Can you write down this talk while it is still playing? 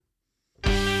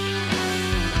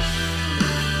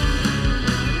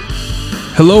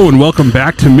Hello and welcome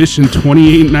back to Mission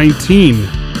 2819.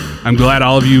 I'm glad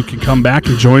all of you can come back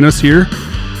and join us here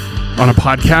on a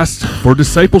podcast for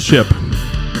discipleship.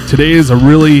 Today is a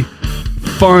really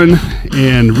fun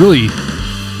and really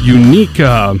unique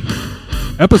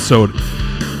episode.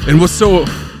 And what's so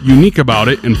unique about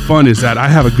it and fun is that I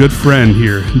have a good friend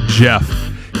here, Jeff.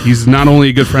 He's not only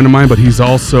a good friend of mine, but he's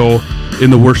also in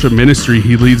the worship ministry.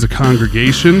 He leads a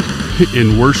congregation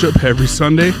in worship every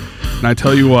Sunday. And I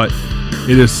tell you what,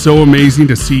 it is so amazing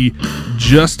to see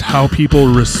just how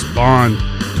people respond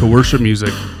to worship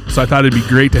music. So I thought it'd be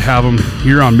great to have him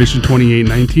here on Mission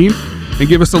 2819 and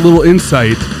give us a little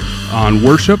insight on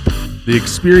worship, the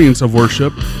experience of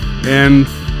worship, and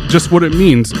just what it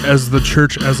means as the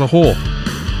church as a whole.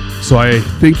 So I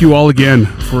thank you all again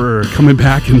for coming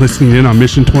back and listening in on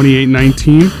Mission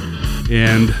 2819,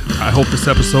 and I hope this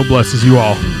episode blesses you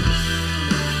all.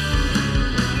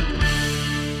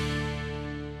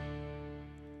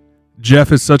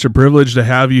 Jeff, it's such a privilege to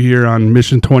have you here on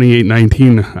Mission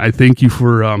 2819. I thank you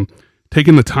for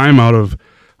taking the time out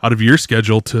of your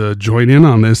schedule to join in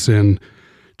on this and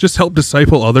just help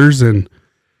disciple others and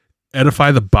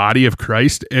edify the body of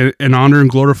Christ and honor and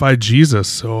glorify Jesus.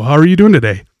 So how are you doing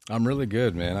today? I'm really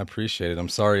good, man. I appreciate it. I'm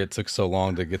sorry it took so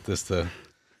long to get this to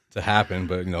happen,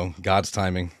 but God's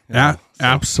timing.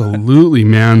 Absolutely,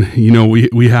 man.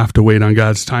 We have to wait on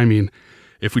God's timing.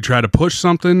 If we try to push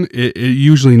something, it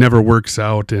usually never works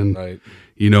out. And, right.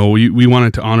 We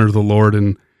wanted to honor the Lord,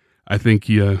 and I think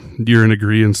you're in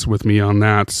agreement with me on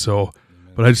that. So,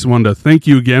 but I just wanted to thank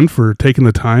you again for taking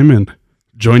the time and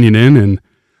joining in and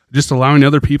just allowing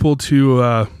other people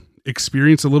to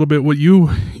experience a little bit what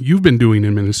you've been doing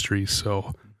in ministry.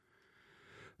 So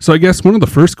I guess one of the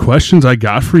first questions I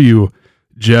got for you,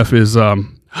 Jeff, is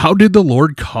how did the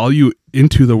Lord call you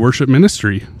into the worship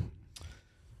ministry?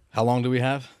 How long do we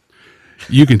have?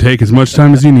 You can take as much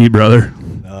time as you need, brother.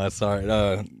 No, that's all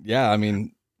right.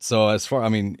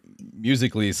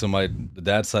 Musically, so the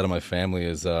dad's side of my family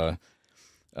is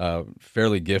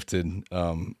fairly gifted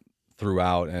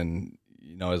throughout, and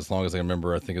as long as I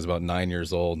remember, I think it's about 9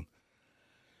 years old.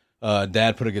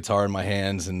 Dad put a guitar in my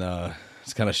hands and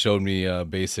just kind of showed me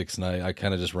basics, and I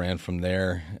kind of just ran from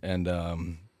there. And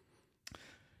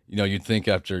you'd think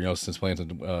after since playing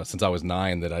since I was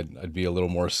 9 that I'd be a little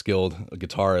more skilled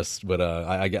guitarist, but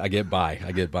I get by,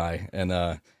 and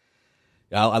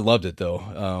I loved it though.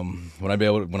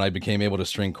 When I became able to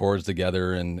string chords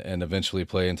together and eventually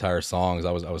play entire songs,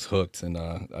 I was hooked, and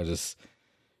I just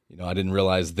I didn't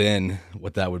realize then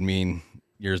what that would mean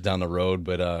years down the road.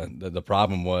 But the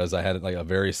problem was I had like a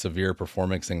very severe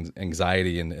performance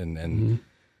anxiety, and mm-hmm.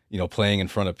 Playing in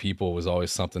front of people was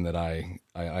always something that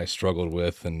I struggled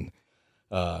with. And,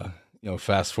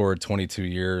 fast forward 22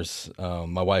 years,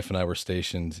 my wife and I were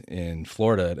stationed in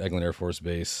Florida at Eglin Air Force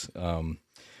Base,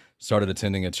 started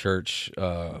attending a church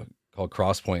called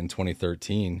Crosspoint in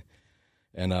 2013.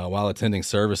 And while attending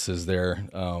services there,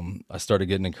 I started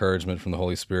getting encouragement from the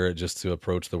Holy Spirit just to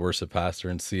approach the worship pastor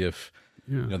and see if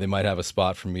they might have a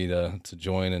spot for me to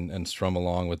join and strum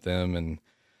along with them. And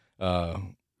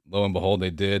lo and behold, they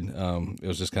did. It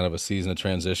was just kind of a season of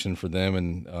transition for them,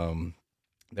 and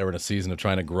they were in a season of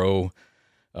trying to grow,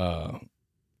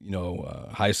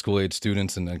 high school age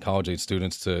students and college age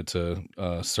students to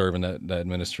serve in that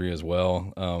ministry as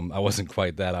well. I wasn't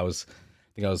quite that. I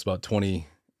think I was about 28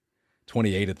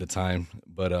 at the time,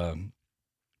 but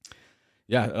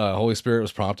Holy Spirit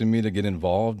was prompting me to get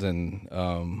involved, and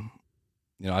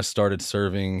I started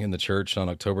serving in the church on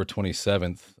October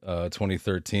 27th,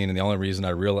 2013. And the only reason I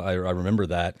remember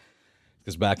that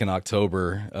is back in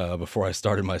October, before I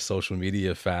started my social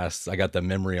media fast, I got the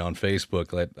memory on Facebook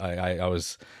that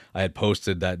I had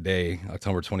posted that day,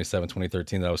 October 27th,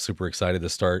 2013, that I was super excited to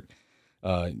start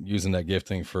using that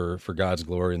gifting for God's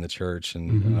glory in the church.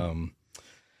 And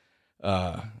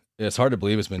mm-hmm. It's hard to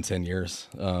believe it's been 10 years.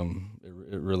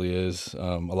 It really is.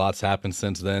 A lot's happened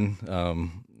since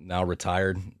then. Now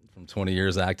retired from 20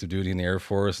 years active duty in the Air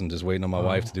Force, and just waiting on my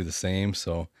wife to do the same.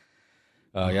 So,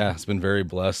 it's been a very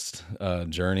blessed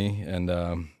journey. And,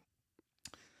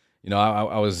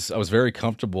 I was very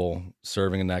comfortable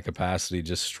serving in that capacity,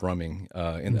 just strumming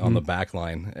mm-hmm. on the back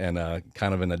line and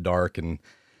kind of in the dark and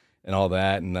all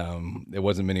that. And it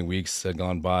wasn't many weeks had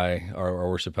gone by. Our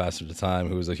worship pastor at the time,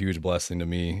 who was a huge blessing to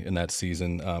me in that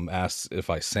season, asked if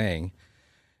I sang.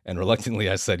 And reluctantly,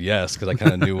 I said yes, because I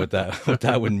kind of knew what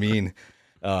that would mean.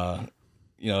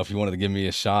 If you wanted to give me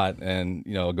a shot, and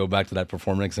go back to that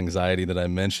performance anxiety that I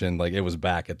mentioned, like it was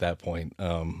back at that point.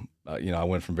 I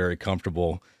went from very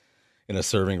comfortable in a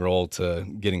serving role to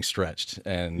getting stretched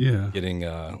and getting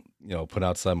put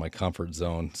outside my comfort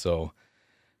zone. So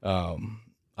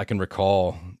I can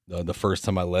recall the first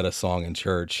time I led a song in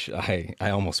church, I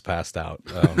almost passed out.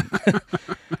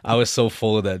 I was so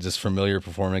full of that just familiar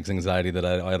performance anxiety that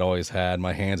I'd always had.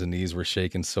 My hands and knees were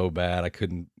shaking so bad I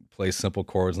couldn't play simple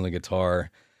chords on the guitar.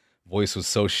 Voice was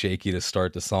so shaky to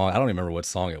start the song. I don't remember what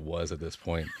song it was at this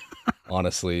point.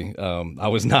 Honestly, I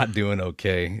was not doing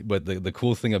okay. But the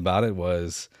cool thing about it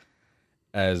was,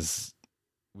 as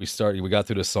we got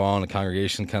through the song, the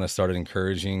congregation kind of started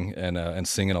encouraging and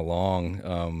singing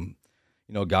along.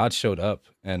 God showed up,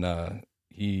 and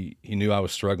he knew I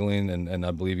was struggling, and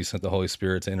I believe he sent the Holy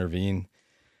Spirit to intervene.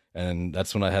 And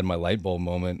that's when I had my light bulb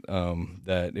moment,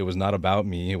 that it was not about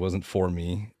me. It wasn't for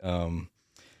me.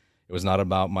 It was not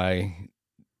about my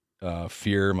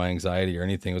fear, my anxiety, or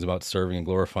anything. It was about serving and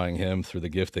glorifying him through the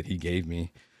gift that he gave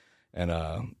me. And,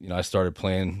 I started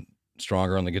playing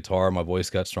stronger on the guitar. My voice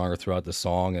got stronger throughout the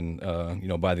song. And,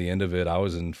 by the end of it, I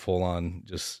was in full on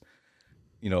just,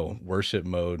 worship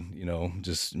mode,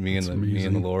 just me and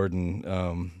the Lord. And,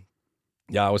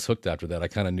 I was hooked after that. I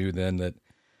kind of knew then that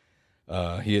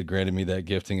he had granted me that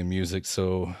gifting in music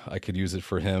so I could use it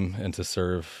for him and to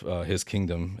serve his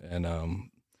kingdom. And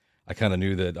I kind of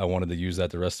knew that I wanted to use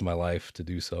that the rest of my life to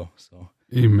do so. So,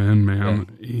 amen, man.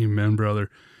 Yeah. Amen, brother.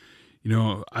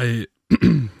 I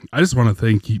I just want to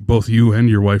thank both you and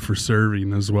your wife for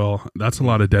serving as well. That's a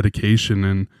lot of dedication.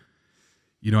 And,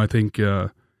 I think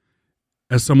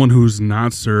as someone who's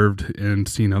not served and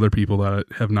seen other people that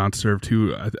have not served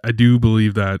too, I do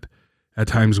believe that at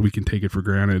times we can take it for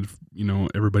granted,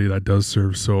 everybody that does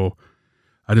serve. So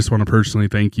I just want to personally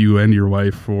thank you and your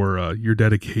wife for your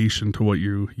dedication to what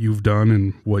you've done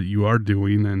and what you are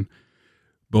doing, and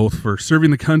both for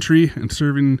serving the country and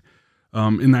serving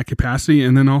in that capacity,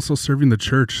 and then also serving the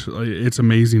church. It's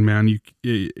amazing, man.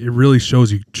 It really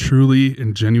shows you truly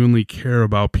and genuinely care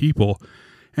about people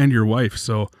and your wife.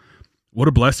 So what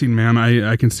a blessing, man.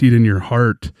 I can see it in your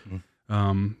heart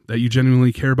that you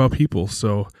genuinely care about people.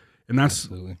 So, and that's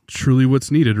Absolutely. Truly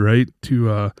what's needed, right?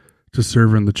 To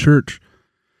serve in the church.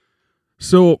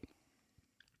 So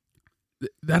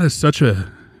that is such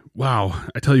a, wow.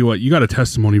 I tell you what, you got a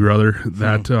testimony, brother,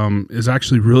 that is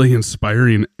actually really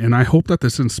inspiring. And I hope that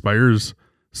this inspires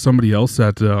somebody else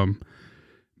that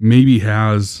maybe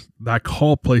has that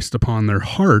call placed upon their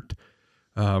heart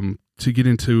to get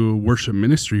into worship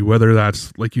ministry, whether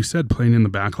that's, like you said, playing in the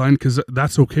back line, because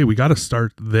that's okay. We got to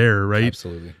start there, right?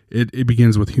 Absolutely. It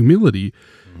begins with humility.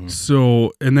 Mm-hmm.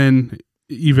 So, and then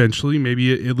eventually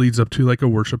maybe it leads up to like a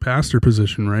worship pastor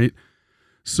position, right?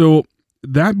 So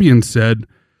that being said,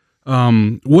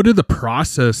 what did the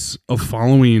process of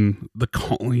following the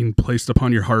calling placed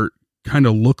upon your heart kind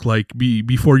of look like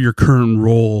before your current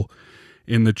role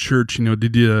in the church?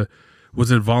 Was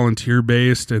it volunteer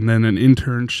based and then an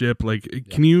internship? Like,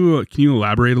 can you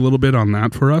elaborate a little bit on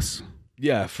that for us?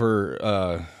 Yeah, for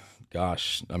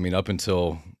up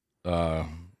until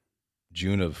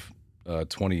June of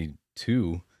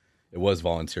 22, it was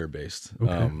volunteer based.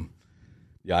 Okay.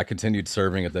 I continued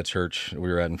serving at that church we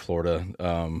were at in Florida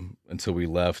until we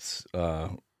left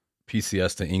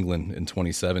PCS to England in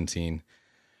 2017.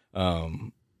 I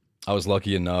was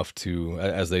lucky enough to,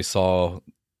 as they saw,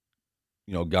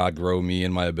 God grow me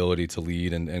in my ability to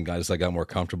lead, and as I got more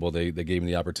comfortable, they gave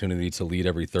me the opportunity to lead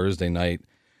every Thursday night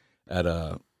at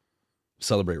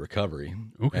Celebrate Recovery.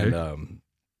 Okay. And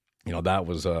that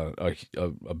was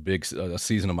a big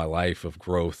season of my life of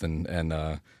growth and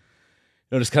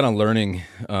just kind of learning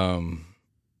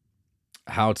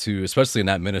how to, especially in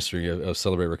that ministry of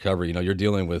Celebrate Recovery, you're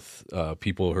dealing with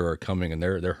people who are coming and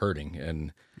they're hurting,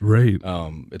 and right.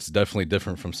 It's definitely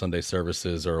different from Sunday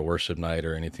services or a worship night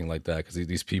or anything like that, because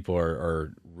these people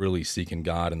are really seeking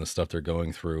God and the stuff they're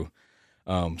going through.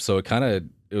 So it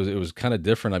was kind of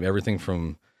different. I mean, everything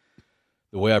from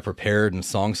the way I prepared and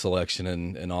song selection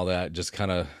and all that, just kind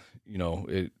of,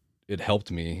 it helped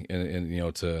me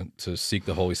and to seek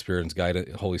the Holy Spirit's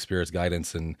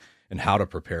guidance and how to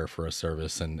prepare for a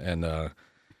service. And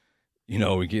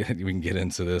we can get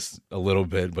into this a little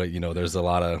bit, but there's a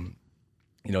lot of,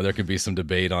 there could be some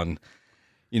debate on,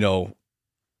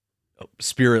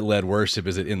 spirit-led worship.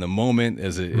 Is it in the moment?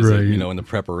 Is it in the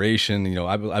preparation?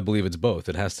 I believe it's both.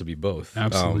 It has to be both.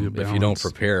 Absolutely. If you don't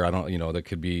prepare, that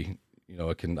could be,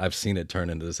 I've seen it turn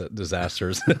into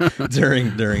disasters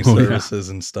during services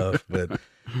and stuff. But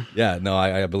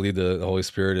I believe the Holy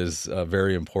Spirit is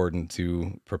very important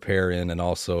to prepare in, and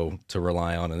also to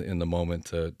rely on in the moment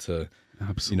to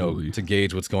Absolutely. To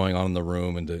gauge what's going on in the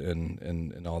room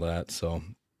and all that. So,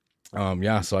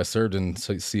 so I served in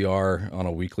CR on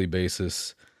a weekly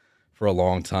basis for a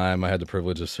long time. I had the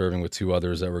privilege of serving with two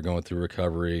others that were going through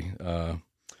recovery,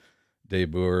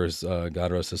 Dave Boers,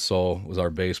 God rest his soul, was our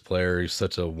bass player. He's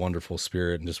such a wonderful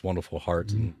spirit and just wonderful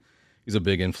heart, and he's a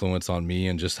big influence on me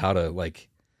and just how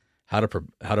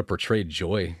to portray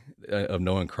joy of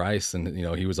knowing Christ. And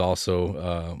he was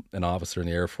also an officer in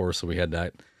the Air Force, so we had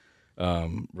that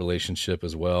relationship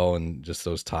as well, and just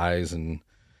those ties. And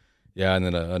yeah, and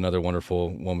then another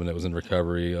wonderful woman that was in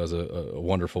recovery. Was a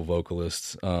wonderful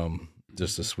vocalist,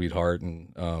 just a sweetheart,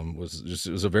 and it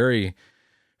was a very,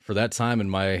 for that time in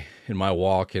my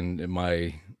walk and in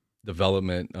my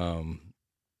development,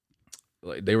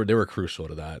 like they were crucial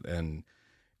to that. And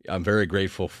I'm very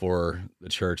grateful for the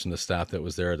church and the staff that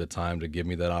was there at the time to give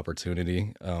me that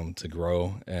opportunity to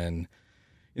grow, and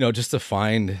just to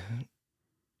find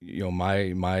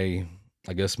my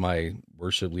I guess my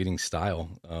worship leading style.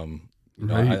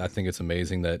 Right. I think it's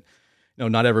amazing that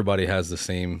not everybody has the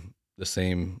same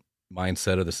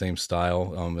mindset or the same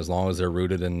style, as long as they're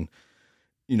rooted in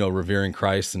revering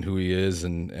Christ and who he is,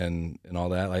 and all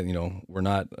that. Like, we're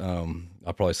not,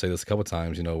 I'll probably say this a couple of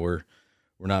times, we're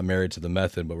not married to the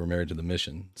method, but we're married to the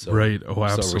mission. So, Right. Oh, so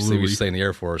absolutely. we say in the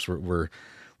Air Force, we're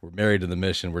married to the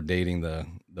mission. We're dating the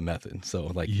method. So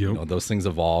like, Yep. those things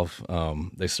evolve.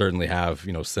 They certainly have,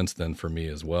 since then for me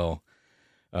as well.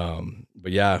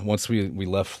 But yeah, once we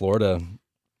left Florida,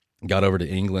 got over to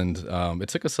England, it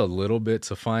took us a little bit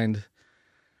to find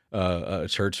a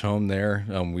church home there.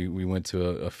 We went to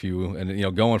a few,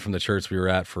 and going from the church we were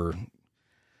at for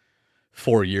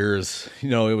 4 years, it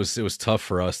was tough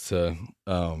for us to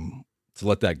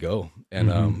let that go.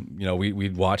 And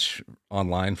we'd watch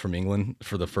online from England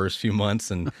for the first few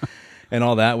months and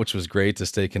all that, which was great to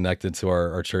stay connected to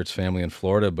our church family in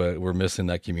Florida, but we're missing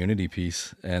that community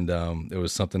piece. And it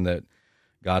was something that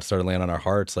God started laying on our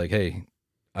hearts, like, hey,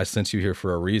 I sent you here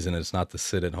for a reason. It's not to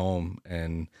sit at home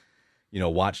and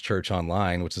watch church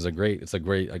online, which is it's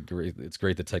great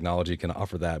that technology can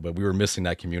offer that, but we were missing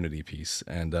that community piece.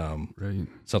 And Right.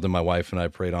 something my wife and I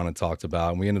prayed on and talked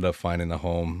about, and we ended up finding a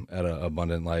home at a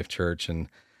Abundant Life Church. And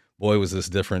boy, was this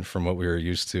different from what we were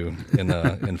used to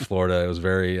in Florida. It was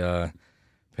very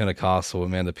Pentecostal, but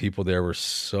man, the people there were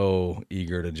so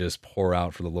eager to just pour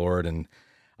out for the Lord. And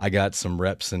I got some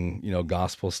reps in,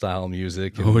 gospel style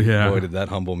music. And Oh, yeah. boy, did that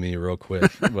humble me real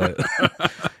quick. But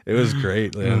it was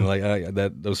great. And like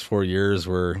those 4 years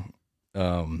were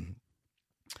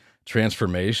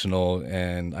transformational.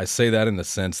 And I say that in the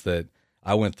sense that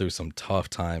I went through some tough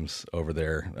times over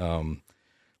there,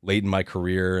 late in my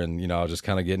career. And, I was just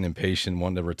kind of getting impatient,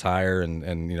 wanting to retire. And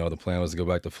the plan was to go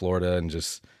back to Florida and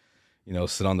just,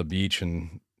 sit on the beach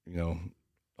and,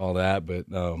 all that. But,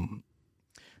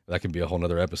 that could be a whole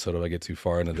nother episode if I get too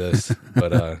far into this,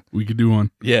 but, We could do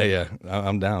one. yeah,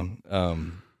 I'm down.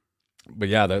 But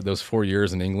yeah, those 4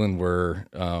 years in England were,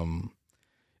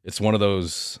 it's one of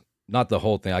those, not the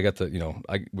whole thing. I got to,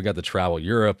 we got to travel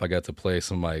Europe. I got to play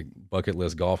some of my bucket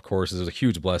list golf courses. It was a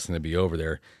huge blessing to be over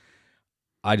there.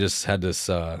 I just had this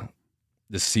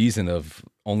season of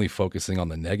only focusing on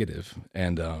the negative.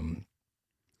 And,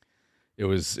 it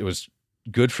was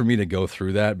good for me to go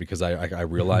through that, because I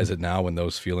realize it now when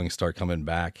those feelings start coming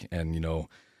back. And,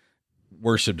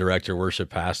 worship director, worship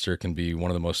pastor can be one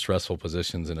of the most stressful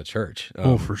positions in a church.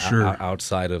 Oh, for sure.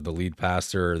 Outside of the lead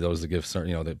pastor or those that give,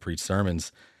 that preach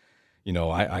sermons,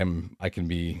 I can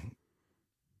be,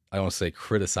 I don't want to say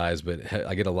criticized, but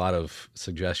I get a lot of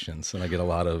suggestions, and I get a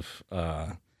lot of,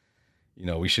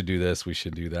 we should do this, we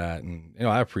should do that. And,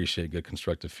 I appreciate good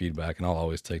constructive feedback, and I'll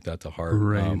always take that to heart.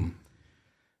 Right.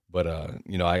 But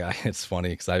it's funny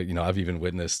because I've even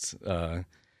witnessed,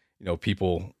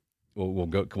 people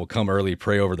will come early,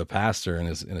 pray over the pastor in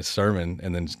his sermon,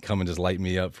 and then come and just light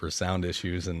me up for sound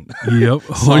issues and Yep.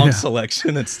 song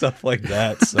selection and stuff like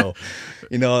that. So,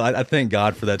 I thank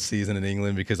God for that season in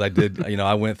England, because I did,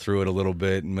 I went through it a little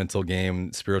bit. Mental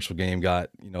game, spiritual game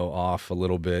got, off a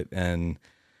little bit. And,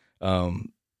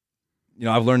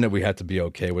 I've learned that we have to be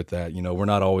okay with that. We're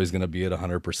not always going to be at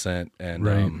 100%. And,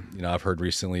 Right. I've heard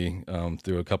recently,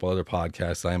 through a couple other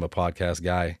podcasts, I am a podcast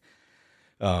guy.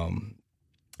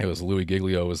 It was Louis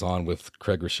Giglio was on with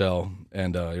Craig Rochelle,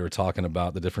 and they were talking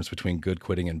about the difference between good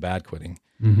quitting and bad quitting.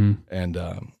 Mm-hmm. And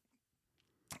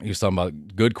he was talking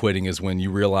about good quitting is when you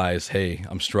realize, hey,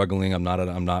 I'm struggling. I'm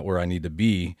not where I need to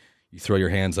be. You throw your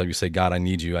hands up. You say, God, I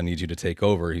need you to take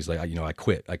over. He's like, I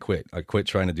quit. I quit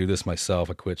trying to do this myself.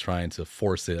 I quit trying to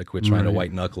force it. I quit trying to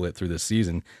white knuckle it through this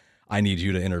season. I need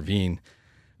you to intervene.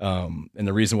 And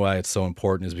the reason why it's so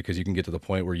important is because you can get to the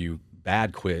point where you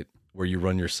bad quit, where you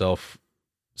run yourself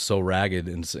so ragged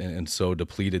and so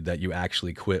depleted that you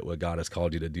actually quit what God has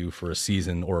called you to do for a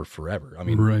season or forever. I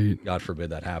mean, Right. God forbid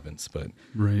that happens, but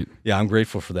Right. yeah, I'm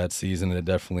grateful for that season. It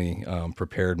definitely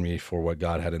prepared me for what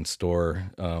God had in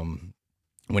store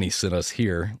when he sent us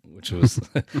here, which was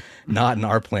not in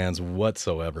our plans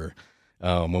whatsoever.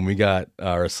 When we got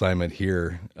our assignment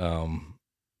here,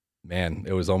 man,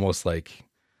 it was almost like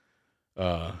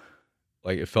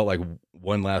it felt like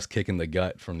one last kick in the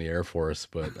gut from the Air Force.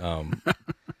 But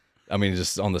I mean,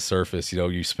 just on the surface,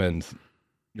 you spend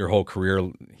your whole career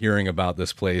hearing about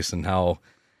this place and how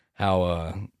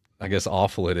I guess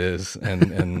awful it is,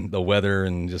 and the weather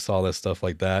and just all that stuff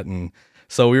like that. And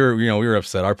so we were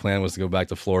upset. Our plan was to go back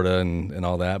to Florida and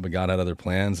all that, but God had other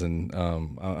plans. And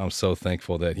I'm so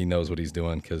thankful that he knows what he's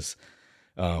doing, because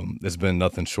it's been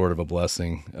nothing short of a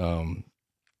blessing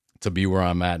to be where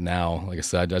I'm at now. Like I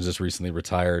said, I just recently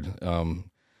retired a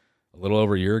little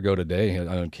over a year ago today.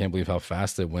 I can't believe how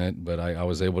fast it went, but I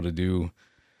was able to do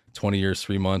 20 years,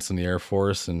 3 months in the Air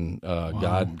Force, and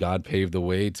Wow. God paved the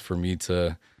way for me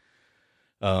to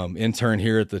intern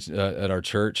here at our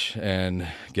church and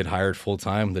get hired full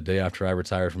time the day after I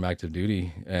retired from active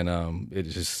duty. And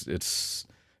it's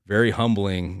very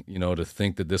humbling, to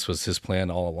think that this was his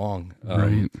plan all along.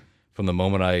 Right. From the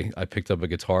moment I picked up a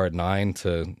guitar at 9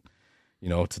 to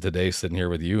today sitting here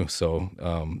with you. So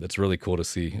it's really cool to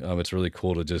see. It's really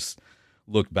cool to just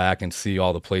look back and see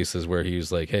all the places where he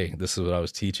was like, hey, this is what I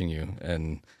was teaching you,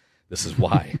 and this is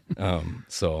why.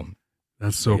 So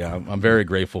That's so yeah, cool. I'm very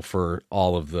grateful for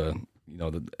all of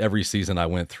every season I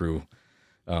went through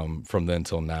from then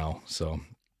till now. So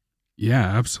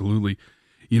Yeah, absolutely.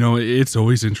 It's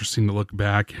always interesting to look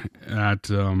back at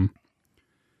the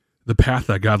path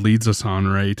that God leads us on,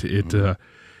 right?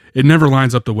 It never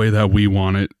lines up the way that we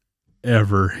want it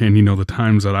ever. And, the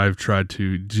times that I've tried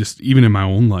to just, even in my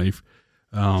own life,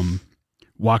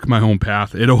 walk my own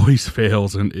path, it always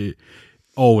fails, and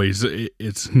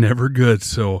it's never good.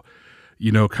 So,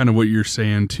 kind of what you're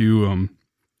saying too,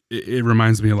 it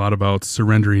reminds me a lot about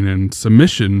surrendering and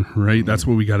submission, right? That's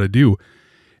what we got to do.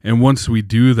 And once we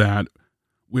do that,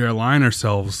 we align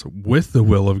ourselves with the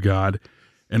will of God,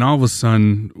 and all of a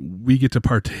sudden we get to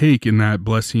partake in that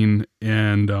blessing.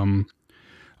 And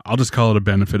I'll just call it a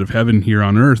benefit of heaven here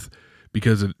on earth,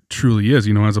 because it truly is.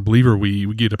 As a believer,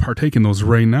 we get to partake in those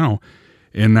right now,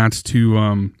 and that's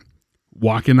to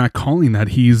walk in that calling that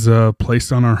he's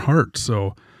placed on our heart.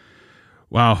 So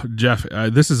wow, Jeff,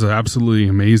 this is absolutely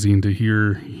amazing to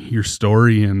hear your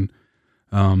story, and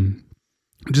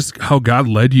just how God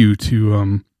led you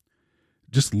to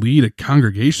just lead a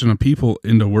congregation of people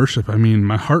into worship. I mean,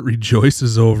 my heart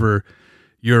rejoices over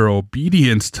your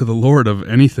obedience to the Lord of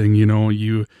anything.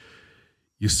 You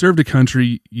served a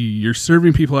country, you're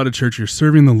serving people out of church, you're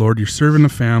serving the Lord, you're serving a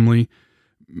family.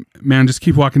 Man, just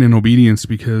keep walking in obedience,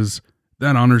 because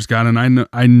that honors God. And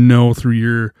I know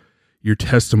through your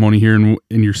testimony here and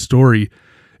in your story,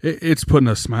 it's putting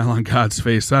a smile on God's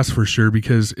face, that's for sure,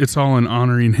 because it's all in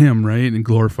honoring him, right? And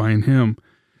glorifying him.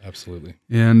 absolutely.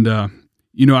 And,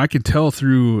 I could tell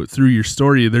through your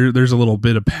story, there's a little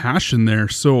bit of passion there.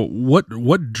 So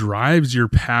what drives your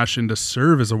passion to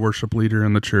serve as a worship leader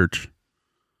in the church?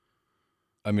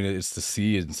 I mean, it's to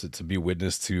see and to be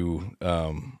witness to,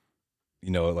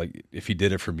 like if he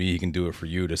did it for me, he can do it for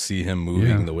you. To see him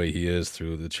moving the way he is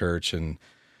through the church, and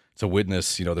to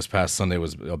witness, this past Sunday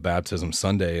was a baptism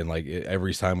Sunday, and like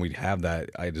every time we'd have that,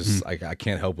 I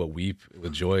can't help but weep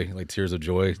with joy, like tears of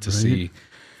joy, to see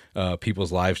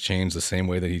people's lives change the same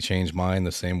way that he changed mine,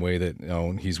 the same way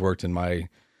that he's worked in my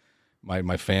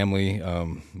family.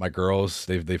 My girls,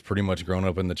 they've pretty much grown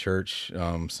up in the church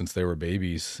since they were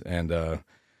babies, and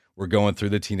we're going through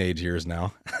the teenage years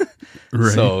now.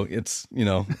 Right. So it's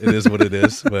it is what it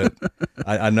is. But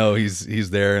I know he's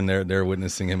there, and they're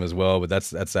witnessing him as well. But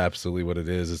that's absolutely what it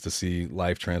is to see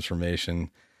life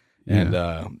transformation,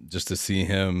 and just to see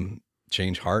him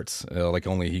change hearts like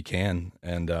only he can.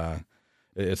 And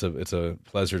it's a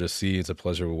pleasure to see. It's a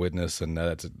pleasure to witness, and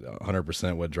that's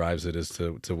 100% what drives it, is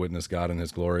to witness God in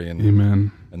his glory and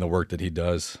Amen. and the work that he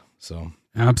does. So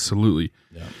Absolutely.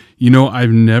 yeah. I've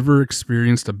never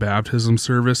experienced a baptism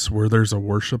service where there's a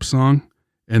worship song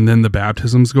and then the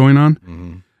baptism's going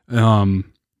on. Mm-hmm.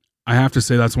 I have to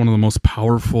say that's one of the most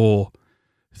powerful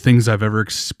things I've ever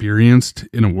experienced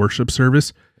in a worship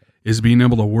service, is being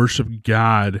able to worship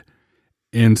God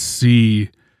and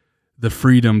see the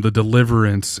freedom, the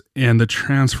deliverance, and the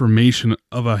transformation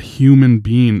of a human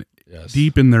being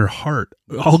deep in their heart,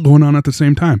 all going on at the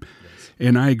same time.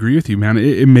 And I agree with you, man.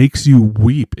 It makes you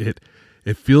weep. It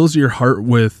fills your heart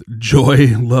with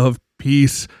joy, love,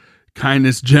 peace,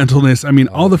 kindness, gentleness. I mean,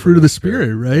 all the fruit of the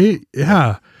Spirit, right?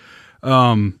 Yeah.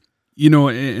 And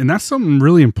that's something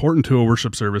really important to a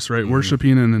worship service, right? Mm-hmm.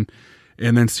 Worshiping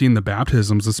and then seeing the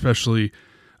baptisms, especially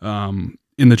in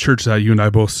the church that you and I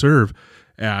both serve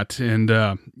at. And,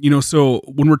 so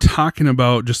when we're talking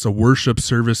about just a worship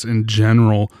service in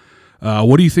general,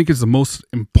 what do you think is the most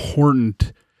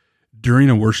important during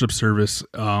a worship service,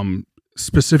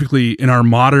 specifically in our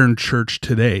modern church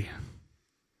today?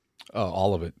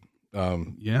 All of it.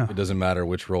 It doesn't matter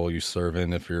which role you serve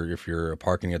in. If you're a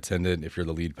parking attendant, if you're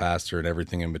the lead pastor, and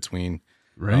everything in between,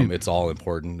 right? It's all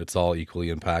important. It's all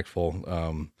equally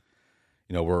impactful.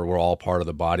 We're all part of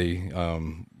the body.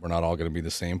 We're not all going to be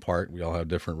the same part. We all have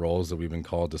different roles that we've been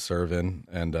called to serve in,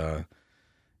 and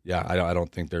I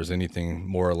don't think there's anything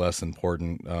more or less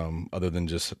important other than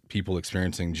just people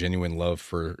experiencing genuine love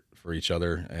for each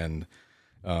other, and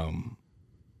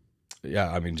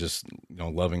just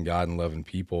loving God and loving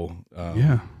people.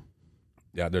 I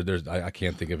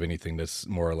can't think of anything that's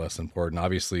more or less important.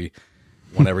 Obviously,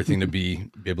 want everything to be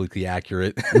biblically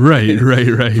accurate, right.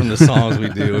 From the songs we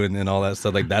do and all that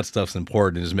stuff. Like that stuff's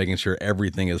important. Just making sure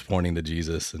everything is pointing to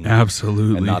Jesus, and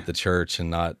absolutely, and not the church,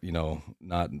 and not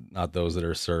those that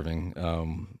are serving.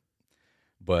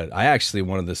 But I actually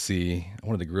wanted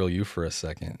to grill you for a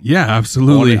second. Yeah,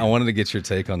 absolutely. I wanted to get your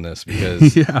take on this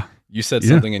because you said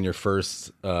something in your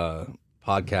first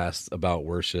podcast about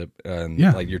worship and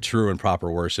like your true and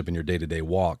proper worship in your day-to-day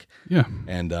walk. Yeah.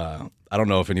 And I don't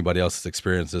know if anybody else has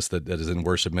experienced this that is in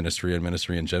worship ministry and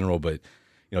ministry in general, but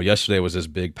yesterday was this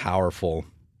big, powerful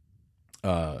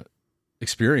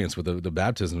experience with the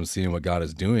baptism and seeing what God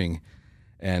is doing.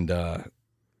 And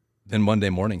then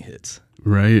Monday morning hits.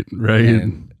 Right.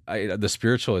 And the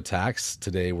spiritual attacks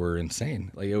today were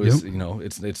insane. Like it was,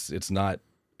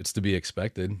 it's to be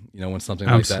expected. When something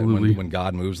like that, when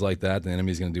God moves like that, the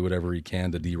enemy's going to do whatever he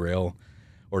can to derail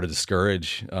or to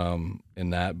discourage in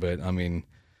that. But I mean,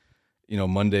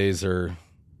 Mondays are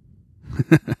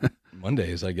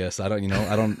Mondays, I guess. I don't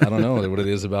know what it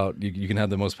is about. You can have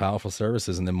the most powerful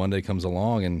services, and then Monday comes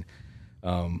along, and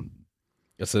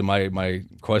I said my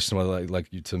question was like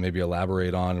you to maybe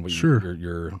elaborate on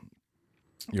your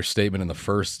statement in the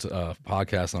first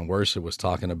podcast on worship was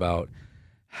talking about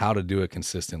how to do it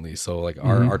consistently. So like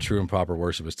our true and proper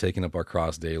worship is taking up our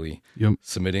cross daily,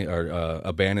 submitting or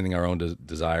abandoning our own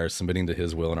desires, submitting to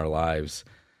His will in our lives,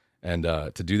 and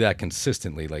to do that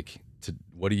consistently. Like,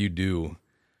 what do you do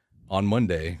on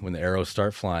Monday when the arrows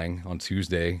start flying, on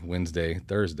Tuesday, Wednesday,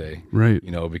 Thursday? Right.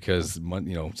 Because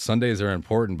Sundays are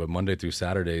important, but Monday through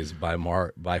Saturday is by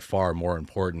far more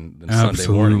important than Sunday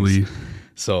mornings.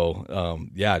 So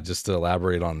just to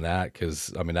elaborate on that,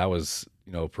 because I mean that was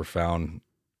profound.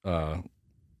 Part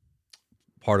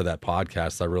of that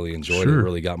podcast, I really enjoyed it. It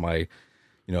really got my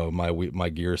my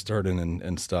gears started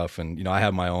and stuff, and I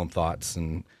have my own thoughts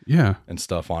and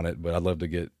stuff on it, but I'd love to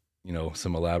get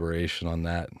some elaboration on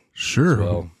that.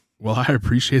 Sure. Well, I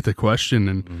appreciate the question,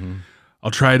 and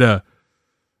I'll try to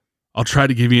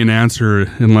give you an answer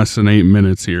in less than 8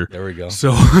 minutes here. There we go.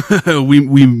 So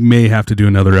we may have to do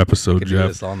another episode, Jeff. Do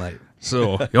this all night.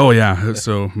 So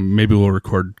so maybe we'll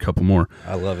record a couple more.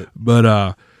 I love it.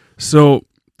 But so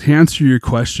to answer your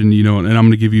question, and I'm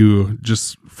going to give you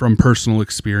just from personal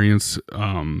experience.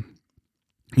 I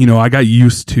got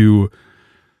used to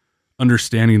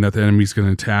understanding that the enemy's going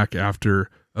to attack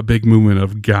after a big movement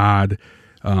of God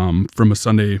from a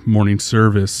Sunday morning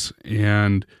service,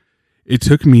 and it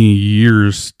took me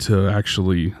years to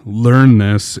actually learn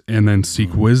this and then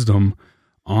seek wisdom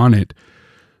on it.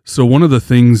 So one of the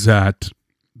things that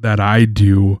I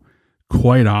do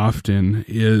quite often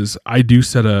is I do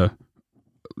set a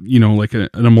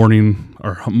morning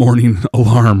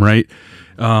alarm, right?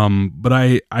 But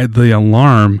the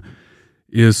alarm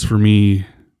is for me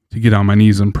to get on my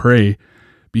knees and pray,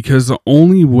 because the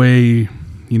only way,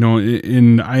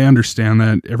 and I understand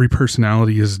that every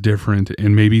personality is different,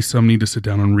 and maybe some need to sit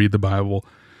down and read the Bible,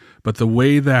 but the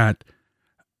way that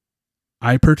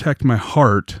I protect my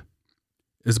heart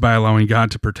is by allowing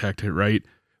God to protect it, right?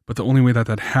 But the only way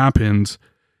that happens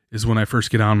is when I first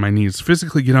get on my knees,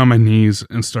 physically get on my knees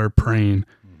and start praying.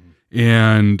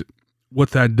 And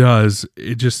what that does,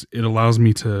 it allows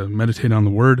me to meditate on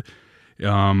the Word. It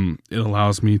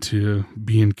allows me to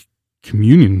be in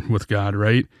communion with God,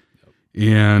 right?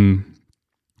 And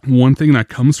one thing that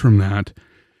comes from that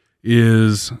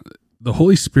is the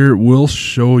Holy Spirit will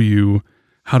show you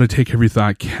how to take every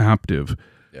thought captive.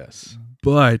 Yes.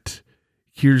 But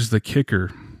here's the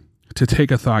kicker. To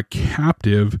take a thought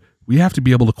captive, we have to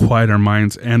be able to quiet our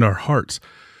minds and our hearts.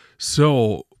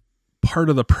 So part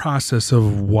of the process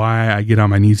of why I get on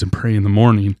my knees and pray in the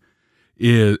morning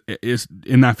is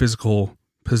in that physical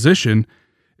position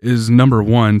is number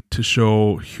one, to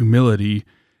show humility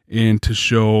and to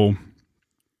show,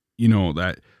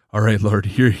 that, all right, Lord,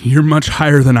 you're much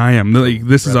higher than I am. Like,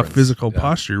 this is a physical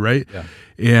posture, right? Yeah.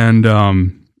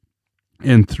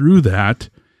 And through that,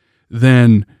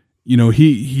 then,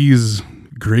 he's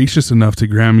gracious enough to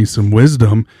grant me some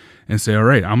wisdom and say, all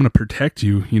right, I'm going to protect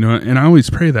you, and I always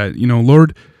pray that,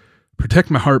 Lord, protect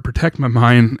my heart, protect my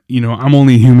mind. I'm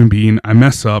only a human being. I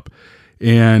mess up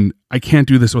and I can't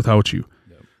do this without you.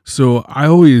 Yep. So I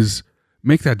always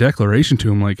make that declaration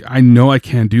to him. Like, I know I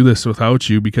can't do this without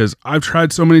you because I've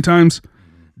tried so many times.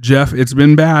 Jeff, it's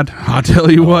been bad. I'll tell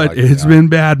you what, it's been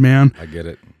bad, man. I get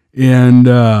it.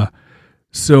 And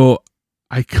so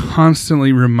I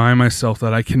constantly remind myself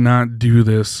that I cannot do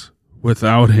this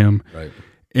without him. Right.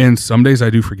 And some days I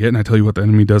do forget, and I tell you what, the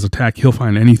enemy does attack. He'll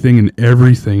find anything and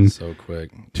everything so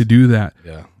quick to do that.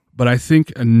 Yeah. But I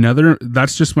think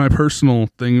that's just my personal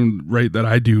thing, right, that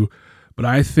I do. But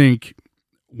I think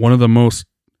one of the most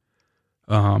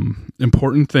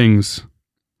important things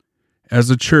as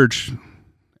a church,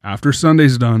 after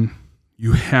Sunday's done,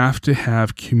 you have to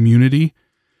have community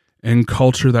and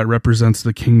culture that represents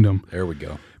the kingdom. There we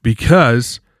go.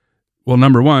 Because, well,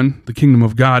 number one, the kingdom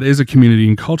of God is a community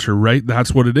and culture, right?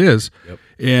 That's what it is. Yep.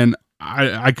 And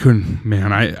I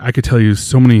could tell you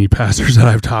so many pastors that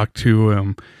I've talked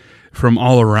to from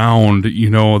all around,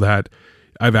 that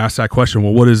I've asked that question.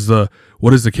 Well, what is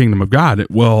the kingdom of God?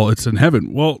 Well, it's in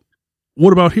heaven. Well,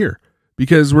 what about here?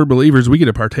 Because we're believers, we get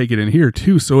to partake it in here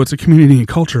too. So it's a community and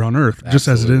culture on earth, Absolutely. Just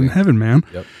as it is in heaven, man.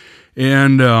 Yep.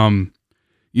 And,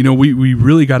 we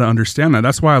really got to understand that.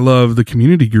 That's why I love the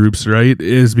community groups, right?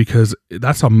 Is because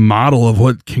that's a model of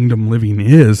what kingdom living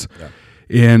is. Yeah.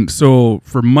 And so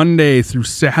for Monday through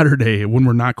Saturday, when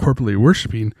we're not corporately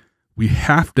worshiping, we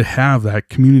have to have that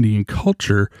community and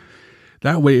culture.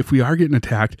 That way, if we are getting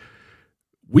attacked,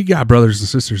 we got brothers and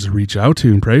sisters to reach out to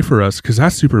and pray for us, because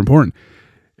that's super important.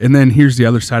 And then here's the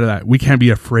other side of that. We can't be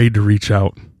afraid to reach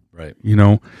out. Right.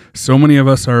 So many of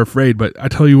us are afraid, but I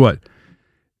tell you what,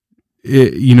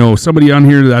 somebody on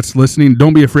here that's listening,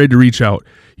 don't be afraid to reach out.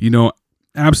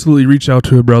 Absolutely reach out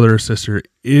to a brother or sister.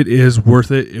 It is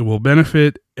worth it. It will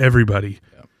benefit everybody.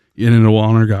 Yeah. And it will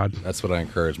honor God. That's what I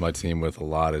encourage my team with a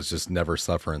lot, is just never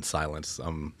suffer in silence.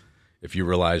 If you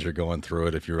realize you're going through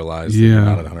it, if you realize that you're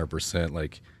not at 100%,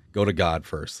 like, go to God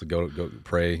first. Go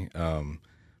pray.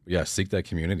 Seek that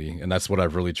community. And that's what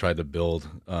I've really tried to build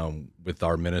with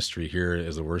our ministry here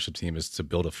as a worship team, is to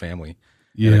build a family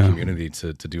and a community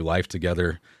to do life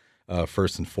together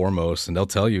first and foremost. And they'll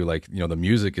tell you, like, the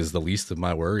music is the least of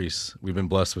my worries. We've been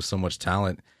blessed with so much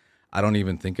talent. I don't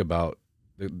even think about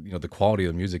the quality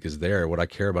of the music is there. What I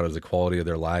care about is the quality of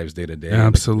their lives day to day.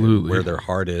 Absolutely. Where their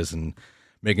heart is, and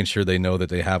making sure they know that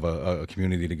they have a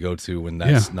community to go to when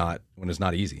it's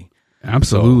not easy.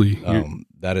 Absolutely. So,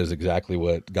 that is exactly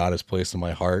what God has placed in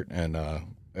my heart, and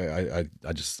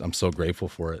I'm so grateful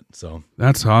for it. So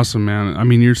that's awesome, man. I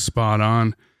mean, you're spot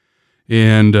on,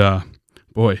 and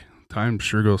boy, time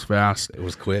sure goes fast. It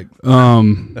was quick.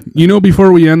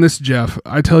 Before we end this, Jeff,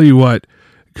 I tell you what,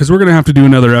 because we're gonna have to do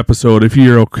another episode if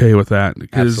you're okay with that,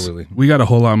 because Absolutely. We got a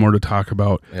whole lot more to talk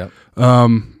about. Yep.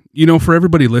 For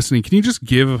everybody listening, can you just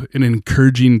give an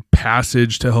encouraging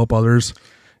passage to help others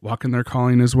walk in their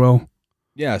calling as well?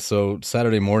 Yeah. So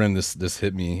Saturday morning, this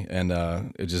hit me, and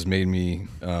it just made me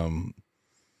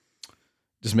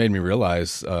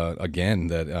realize again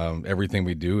that everything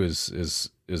we do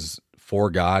is for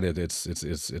God.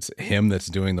 It's Him that's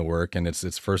doing the work, and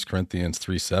it's 1 Corinthians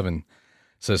 3:7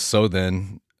 says, "So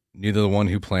then, neither the one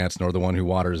who plants nor the one who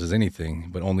waters is anything,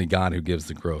 but only God who gives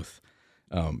the growth."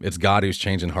 It's God who's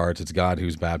changing hearts. It's God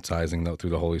who's baptizing through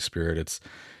the Holy Spirit.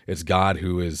 It's God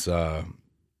who is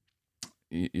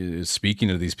speaking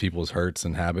to these people's hurts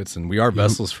and habits, and we are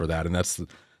vessels for that. And that's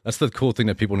the cool thing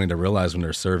that people need to realize when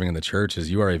they're serving in the church,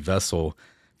 is you are a vessel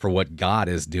for what God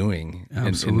is doing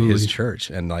in His church.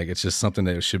 And like, it's just something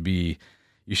that you should be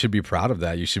proud of.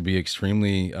 That you should be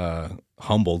extremely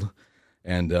humbled,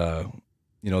 and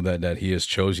that He has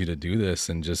chose you to do this,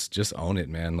 and just own it,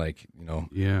 man. Like,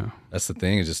 that's the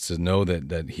thing, is just to know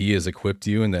that He has equipped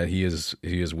you, and that He is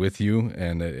with you,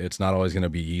 and it's not always going to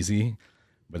be easy,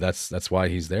 but that's why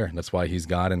He's there. That's why He's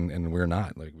God, and we're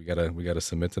not. Like, we gotta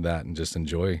submit to that and just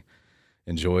enjoy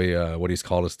what He's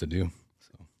called us to do.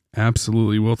 So.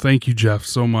 Absolutely. Well, thank you, Jeff,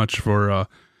 so much for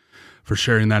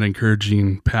sharing that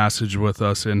encouraging passage with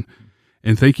us, and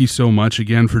thank you so much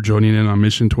again for joining in on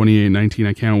Mission 2819.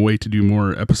 I can't wait to do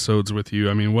more episodes with you.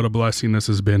 I mean, what a blessing this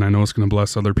has been. I know it's going to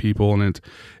bless other people, and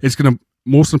it's going to,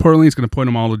 most importantly, it's going to point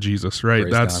them all to Jesus, right?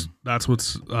 Praise God. That's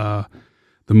what's the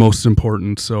most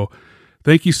important. So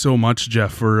Thank you so much,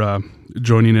 Jeff, for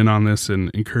joining in on this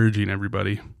and encouraging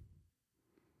everybody.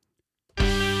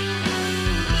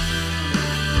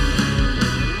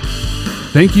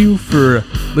 Thank you for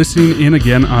listening in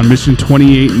again on Mission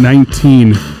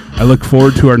 2819. I look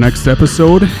forward to our next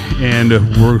episode, and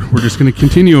we're just going to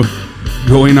continue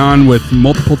going on with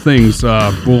multiple things.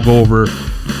 We'll go over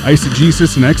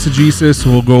eisegesis and exegesis.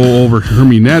 We'll go over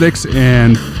hermeneutics,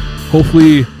 and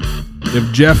hopefully,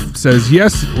 if Jeff says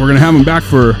yes, we're going to have him back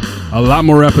for a lot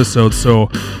more episodes. So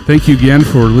thank you again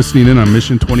for listening in on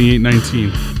Mission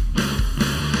 2819.